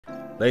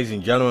Ladies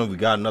and gentlemen, we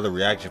got another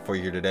reaction for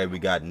you today. We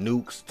got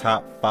Nukes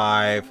top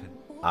 5.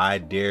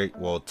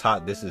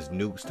 This is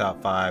Nukes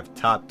top 5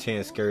 top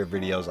 10 scary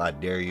videos I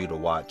dare you to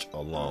watch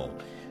alone.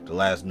 The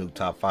last Nuke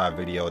top 5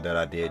 video that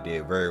I did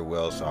very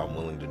well, so I'm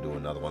willing to do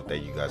another one.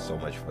 Thank you guys so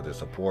much for the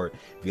support.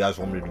 If you guys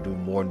want me to do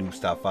more Nukes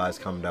top 5s,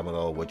 comment down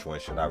below which one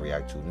should I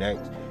react to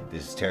next.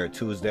 This is Terror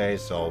Tuesday,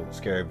 so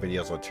scary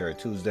videos on Terror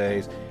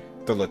Tuesdays.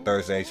 Thriller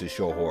Thursdays is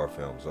short horror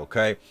films.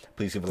 Okay,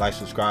 please leave a like,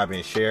 subscribe,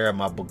 and share.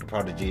 My book The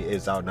Prodigy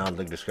is out now. Link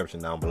in the description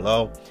down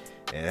below.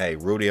 And hey,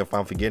 Rudy, if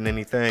I'm forgetting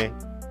anything,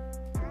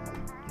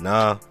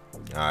 nah.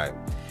 Alright,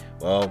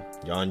 well,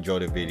 y'all enjoy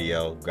the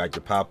video. Grab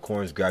your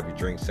popcorns, grab your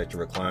drinks, set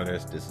your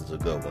recliners. This is a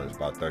good one. It's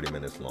about 30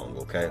 minutes long.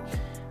 Okay,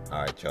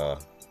 alright,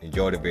 y'all,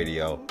 enjoy the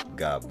video.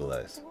 God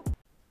bless.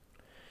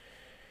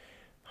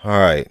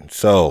 Alright,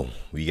 so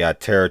we got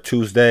Terror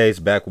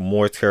Tuesdays, back with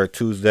more Terror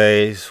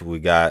Tuesdays. We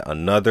got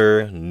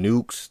another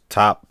Nukes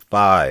top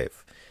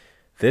 5.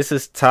 This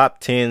is top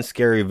 10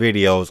 scary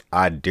videos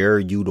I dare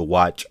you to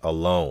watch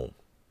alone.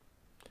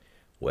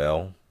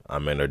 Well,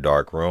 I'm in a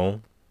dark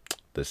room.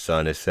 The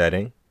sun is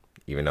setting,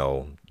 even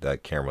though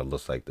that camera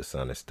looks like the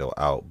sun is still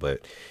out,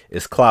 but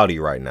it's cloudy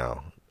right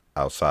now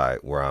outside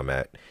where I'm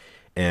at.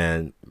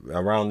 And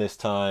around this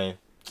time,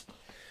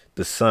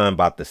 the sun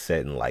about to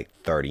set in like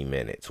 30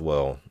 minutes.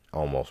 Well,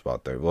 almost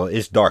about 30. Well,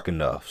 it's dark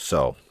enough.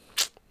 So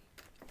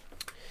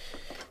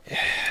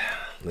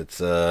let's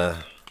throw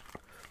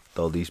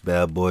these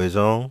bad boys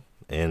on.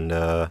 And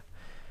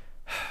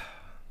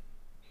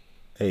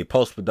hey,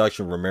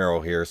 post-production Romero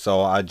here.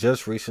 So I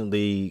just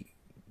recently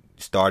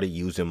started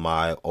using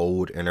my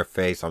old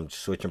interface. I'm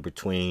switching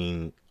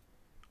between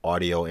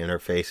audio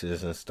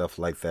interfaces and stuff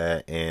like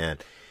that.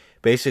 And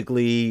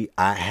basically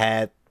I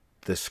had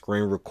the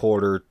screen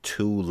recorder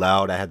too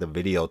loud. I had the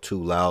video too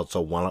loud,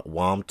 so while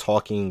I'm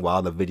talking,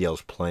 while the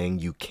video's playing,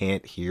 you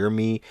can't hear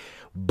me.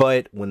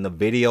 But when when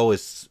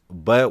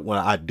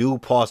I do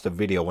pause the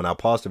video, when I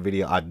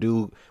commentate,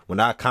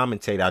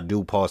 I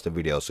do pause the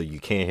video, so you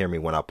can't hear me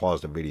when I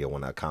pause the video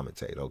when I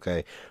commentate.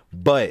 Okay,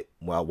 but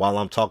while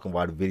I'm talking,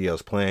 while the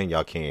video's playing,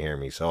 y'all can't hear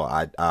me, so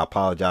I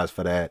apologize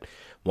for that.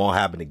 Won't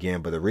happen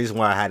again. But the reason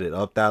why I had it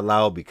up that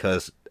loud,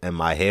 because in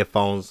my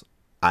headphones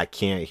I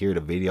can't hear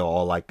the video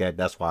all like that.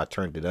 That's why I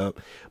turned it up.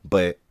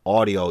 But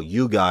audio,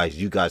 you guys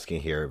can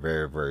hear it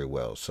very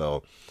well.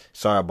 So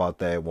sorry about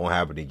that. It won't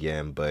happen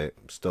again, but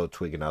still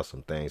tweaking out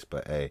some things.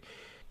 But hey,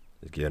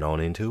 let's get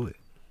on into it.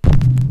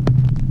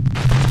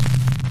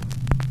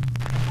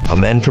 A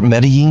man from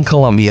Medellin,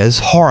 Colombia is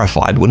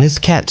horrified when his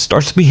cat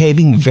starts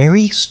behaving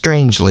very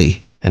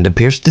strangely and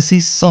appears to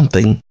see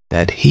something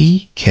that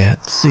he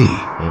can't see.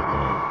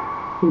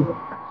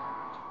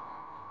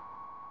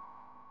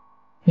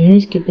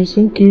 Nieves, ¿qué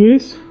pasó? ¿Qué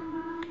ves?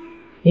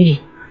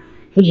 Oye,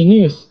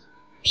 Nieves.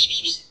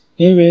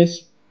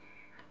 Nieves.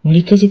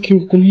 Marica se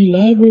equivocó con el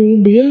helado,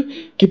 weón. Vea.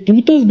 ¿Qué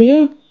putas?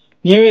 Vea.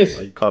 Nieves.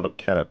 Why you called a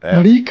cat a bat?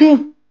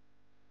 Marica.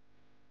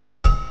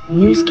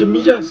 Nieves, ¿qué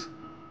millas?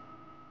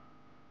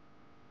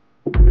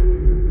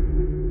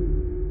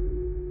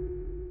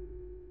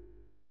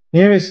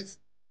 Nieves.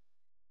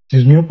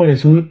 Dios mío,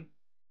 parece un...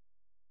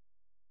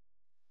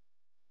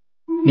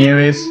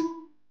 Nieves.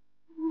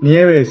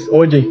 Nieves,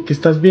 oye, ¿qué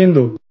estás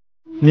viendo?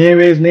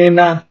 Nieves,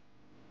 nena.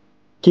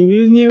 ¿Qué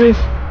ves, Nieves?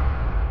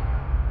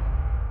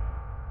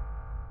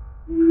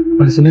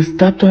 Parece una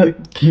estatua.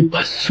 ¿Qué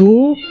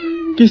pasó?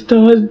 ¿Qué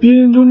estabas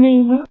viendo,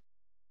 nena?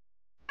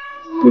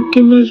 ¿Por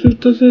qué me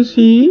asustas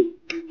así?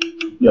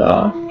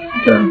 Ya.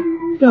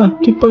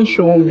 ¿Qué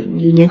pasó, mi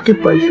niña? ¿Qué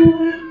pasó?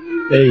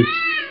 Ey.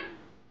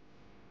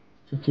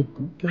 ¿Qué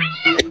puta?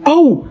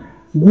 ¡Oh!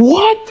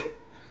 ¿What?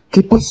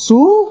 ¿Qué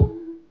pasó?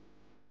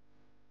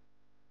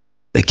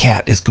 The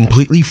cat is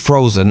completely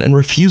frozen and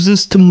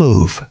refuses to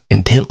move,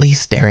 intently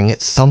staring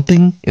at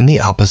something in the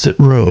opposite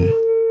room.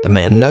 The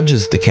man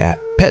nudges the cat,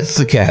 pets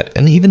the cat,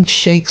 and even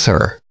shakes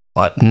her,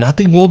 but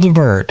nothing will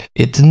divert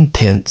its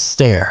intense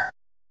stare.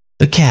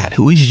 The cat,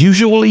 who is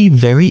usually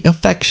very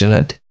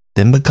affectionate,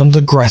 then becomes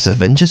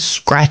aggressive and just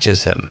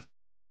scratches him.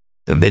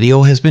 The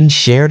video has been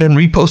shared and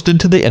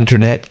reposted to the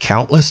internet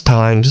countless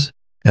times,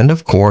 and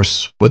of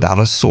course, without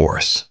a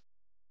source.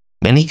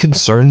 Many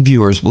concerned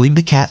viewers believe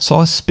the cat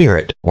saw a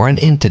spirit or an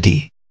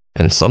entity,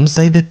 and some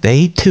say that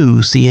they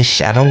too see a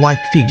shadow-like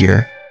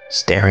figure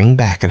staring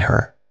back at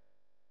her.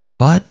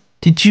 But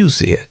did you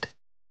see it?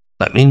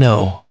 Let me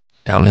know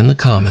down in the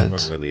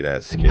comments. Really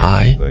that scary,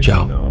 Hi,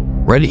 Joe.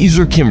 Reddit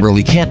user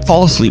Kimberly can't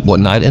fall asleep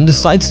one night and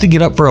decides to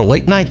get up for a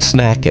late night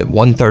snack at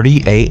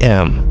 1:30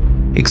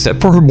 a.m.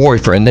 Except for her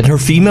boyfriend and her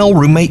female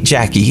roommate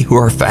Jackie, who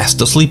are fast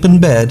asleep in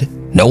bed,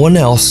 no one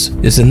else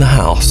is in the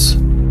house.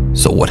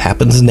 So what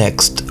happens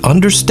next,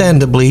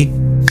 understandably,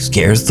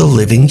 scares the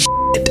living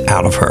shit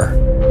out of her.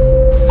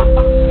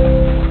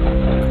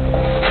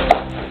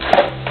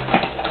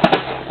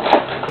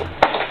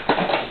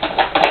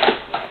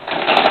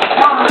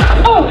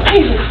 Oh,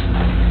 Jesus!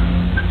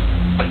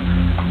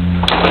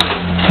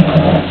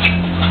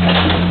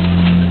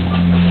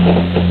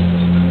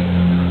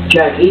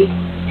 Jackie?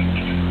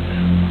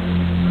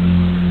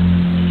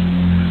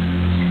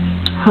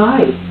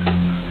 Hi.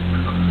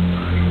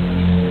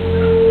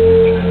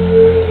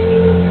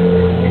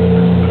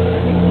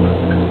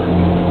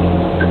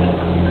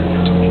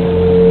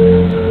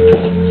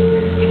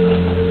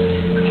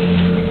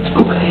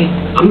 Okay,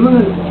 I'm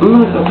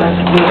gonna go back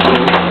to work.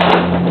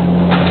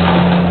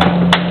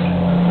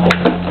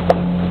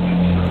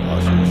 Oh,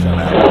 she was trying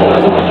to have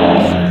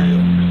cereal.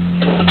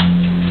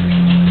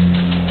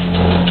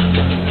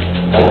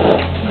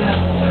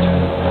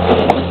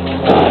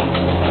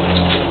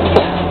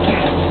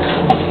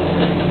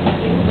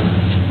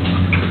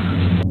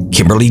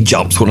 Kimberly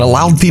jumps when a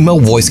loud female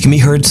voice can be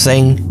heard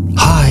saying,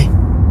 "Hi,"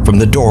 from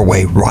the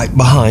doorway right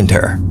behind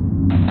her.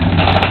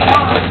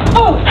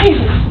 Oh,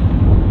 Jesus!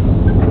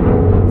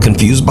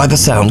 Confused by the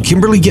sound,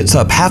 Kimberly gets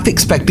up, half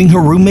expecting her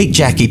roommate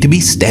Jackie to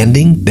be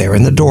standing there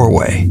in the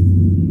doorway.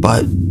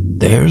 But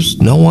there's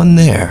no one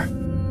there.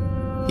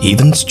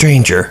 Even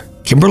stranger,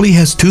 Kimberly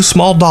has two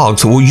small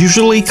dogs who will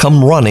usually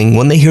come running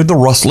when they hear the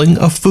rustling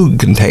of food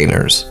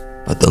containers.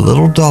 But the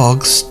little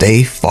dogs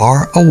stay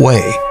far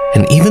away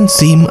and even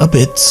seem a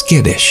bit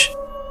skittish.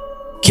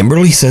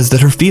 Kimberly says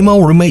that her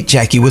female roommate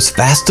Jackie was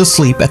fast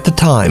asleep at the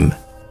time,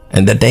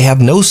 and that they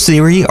have no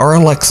Siri or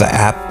Alexa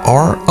app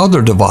or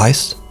other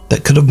device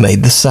that could have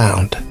made the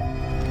sound.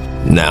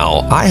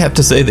 Now, I have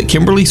to say that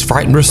Kimberly's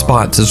frightened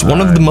response is one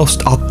of the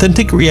most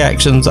authentic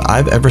reactions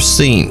I've ever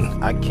seen.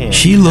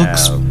 She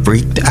looks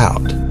freaked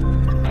out.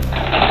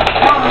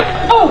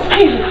 Oh,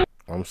 Jesus!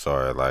 I'm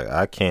sorry, like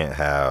I can't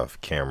have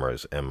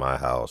cameras in my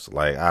house.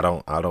 Like I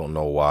don't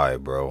know why,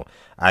 bro.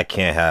 I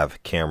can't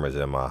have cameras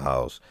in my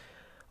house.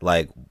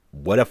 Like,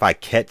 what if I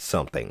catch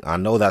something? I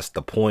know that's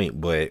the point,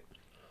 but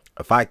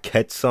if I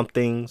catch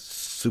something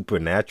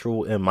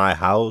supernatural in my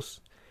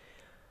house,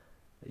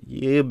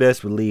 you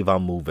best believe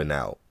I'm moving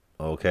out,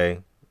 okay?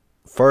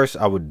 First,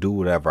 I would do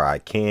whatever I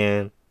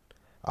can.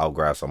 I'll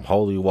grab some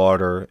holy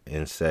water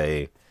and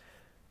say,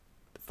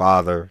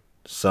 Father,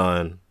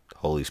 Son,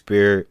 Holy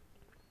Spirit,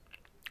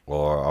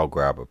 or I'll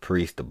grab a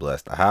priest to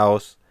bless the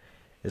house.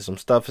 If some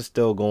stuff is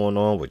still going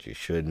on, which you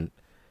shouldn't,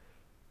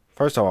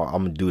 first of all,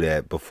 I'm going to do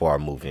that before I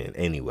move in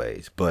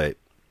anyways. But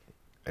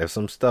if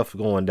some stuff's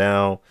going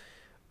down,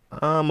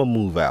 I'm going to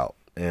move out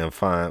and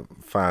find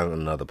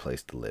another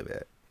place to live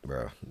at,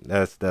 bro.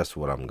 That's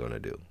what I'm going to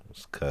do.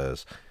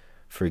 Because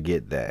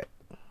forget that.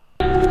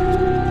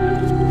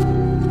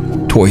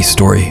 Toy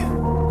Story.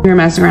 We were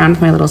messing around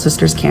with my little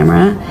sister's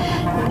camera,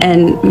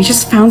 and we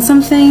just found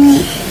something,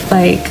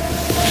 like...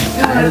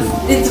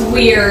 It's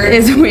weird.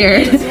 It's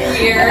weird. It's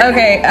weird.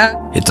 Okay.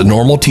 It's a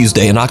normal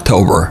Tuesday in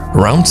October,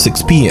 around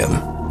 6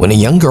 p.m., when a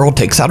young girl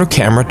takes out her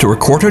camera to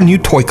record her new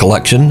toy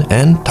collection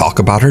and talk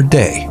about her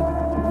day.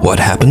 What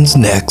happens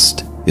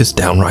next is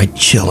downright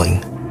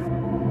chilling.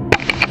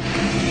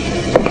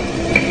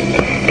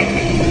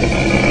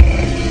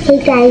 Hey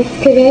guys,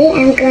 today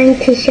I'm going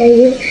to show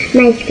you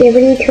my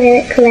Skibbity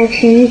toilet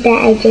collection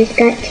that I just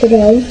got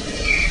today.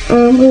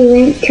 We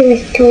went to a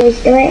toy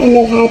store and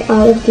they had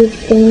all of these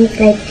things,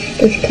 like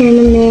this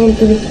cameraman,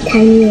 these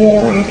tiny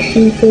little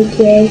action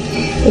figures,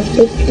 this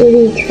big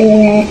Skibbity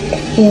toilet,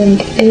 and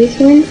these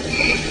ones.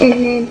 And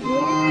then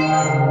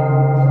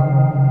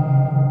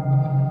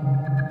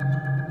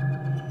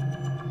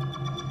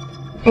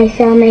I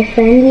saw my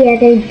friend the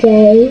other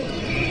day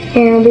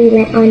and we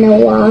went on a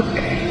walk.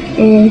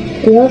 And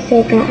we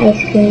also got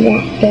ice cream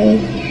that day,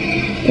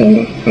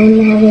 and I'm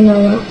having a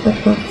lot of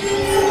fun.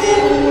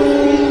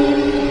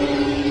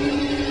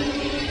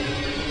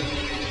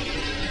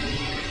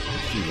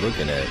 She's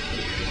looking at.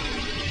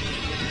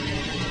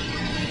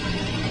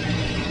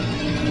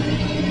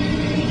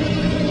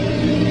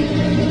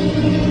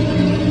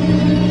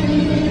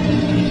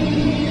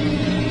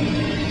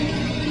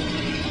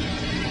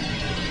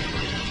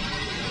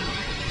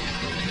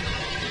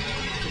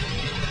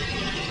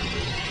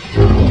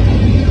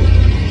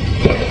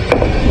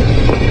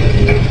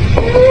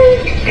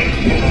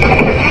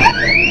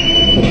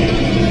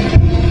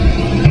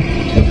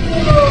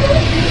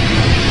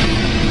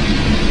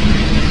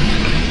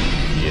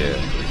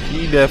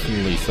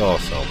 Definitely saw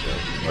something,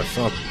 or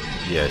something.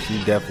 Yeah,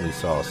 she definitely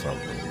saw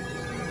something.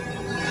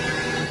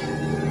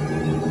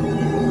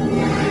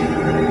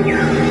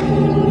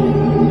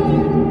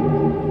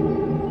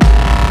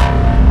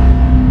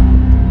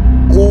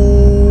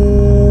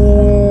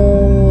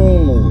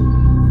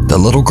 The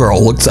little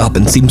girl looks up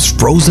and seems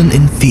frozen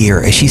in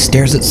fear as she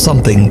stares at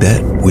something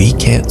that we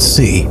can't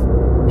see.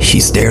 She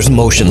stares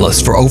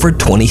motionless for over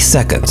 20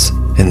 seconds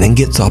and then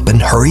gets up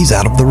and hurries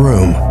out of the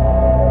room.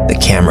 The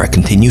camera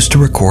continues to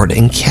record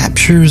and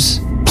captures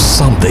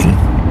something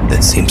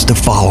that seems to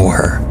follow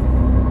her.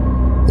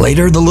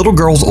 Later, the little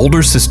girl's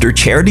older sister,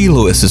 Charity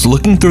Lewis, is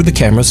looking through the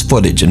camera's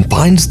footage and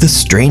finds this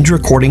strange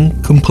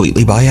recording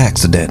completely by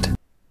accident.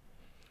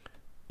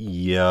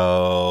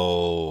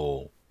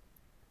 Yo.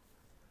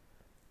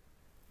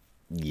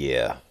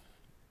 Yeah.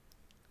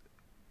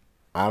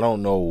 I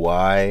don't know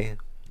why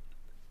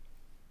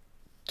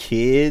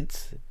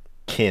kids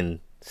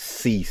can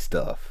see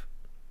stuff.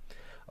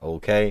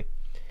 Okay?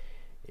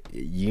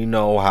 you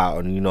know how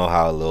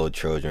little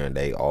children,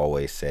 they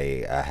always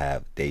say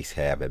they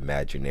have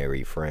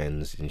imaginary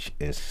friends and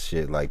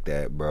shit like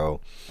that, bro.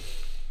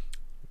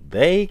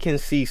 They can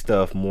see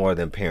stuff more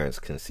than parents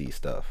can see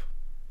stuff.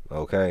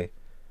 Okay?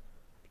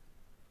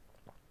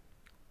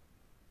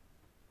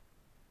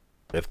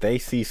 If they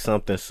see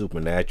something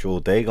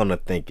supernatural, they gonna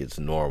think it's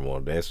normal.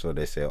 That's what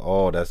they say.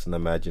 Oh, that's my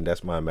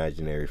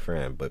imaginary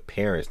friend. But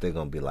parents, they're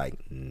gonna be like,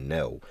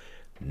 no,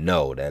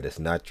 that is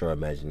not your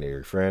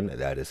imaginary friend.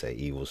 That is an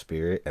evil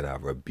spirit, and I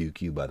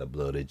rebuke you by the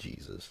blood of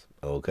Jesus.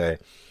 Okay.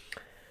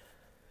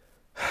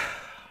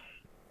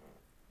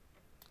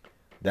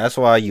 That's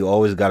why you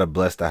always gotta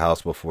bless the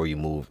house before you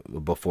move.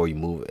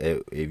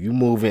 If you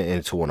move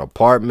into an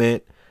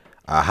apartment,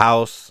 a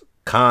house,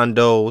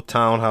 condo,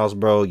 townhouse,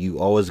 bro, you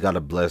always gotta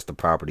bless the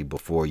property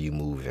before you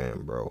move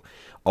in, bro.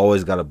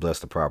 Always gotta bless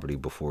the property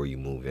before you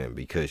move in,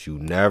 because you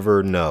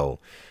never know.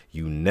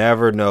 You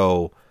never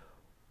know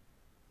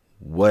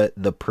what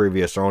the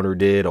previous owner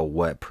did or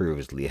what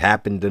previously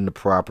happened in the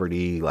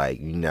property. Like,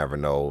 you never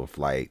know if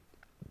like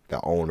the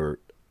owner,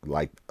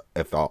 like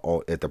if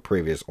the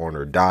previous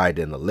owner died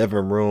in the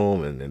living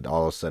room and then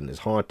all of a sudden it's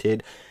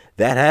haunted.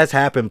 That has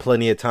happened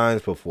plenty of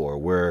times before,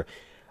 where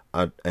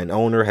an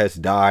owner has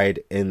died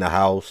in the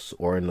house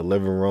or in the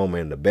living room,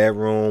 in the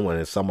bedroom, and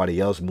then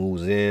somebody else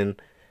moves in.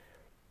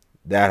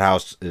 That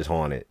house is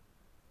haunted.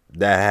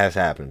 That has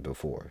happened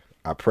before.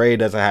 I pray it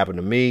doesn't happen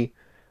to me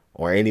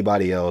or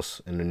anybody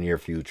else in the near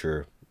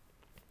future,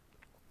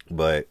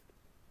 but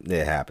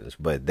it happens.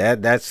 But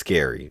that's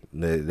scary.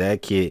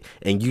 That kid,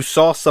 and you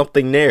saw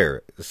something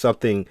there,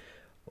 something,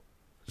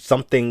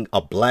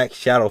 a black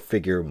shadow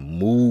figure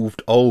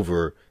moved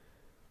over,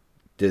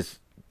 just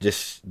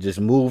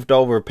moved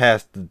over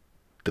past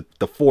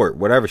the fort,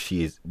 wherever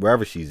she's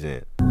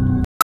in.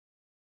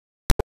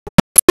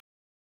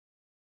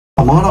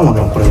 まだま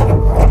だこれ。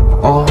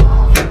あ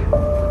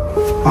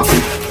あ。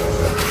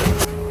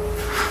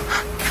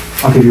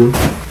開けるよ。う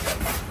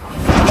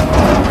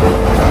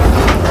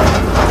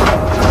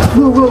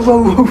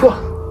わ。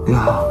いや、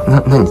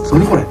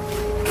何これ。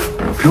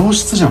病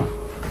室じゃん。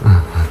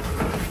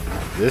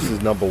This is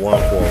number one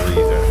for a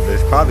reason.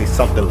 There's probably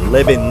something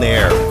living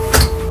there.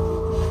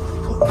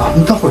 な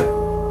んだこれ。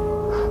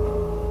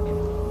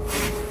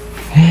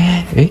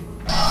ペ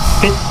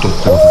ットって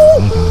こと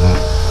なんだよ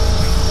ね。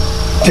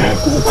いや、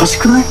おかし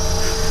くない？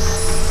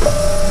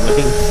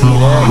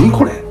何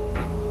これ？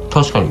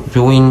確かに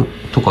病院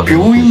とかで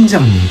病院じゃ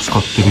ん、使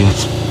ってるや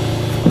つ。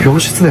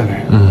病室だよ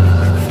ね。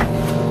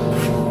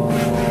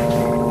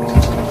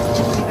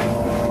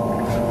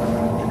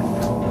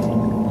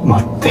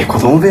待って、子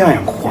供部屋や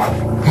ん、ここ。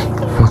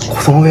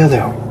子供部屋だ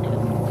よ。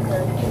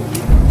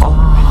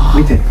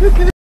見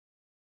て。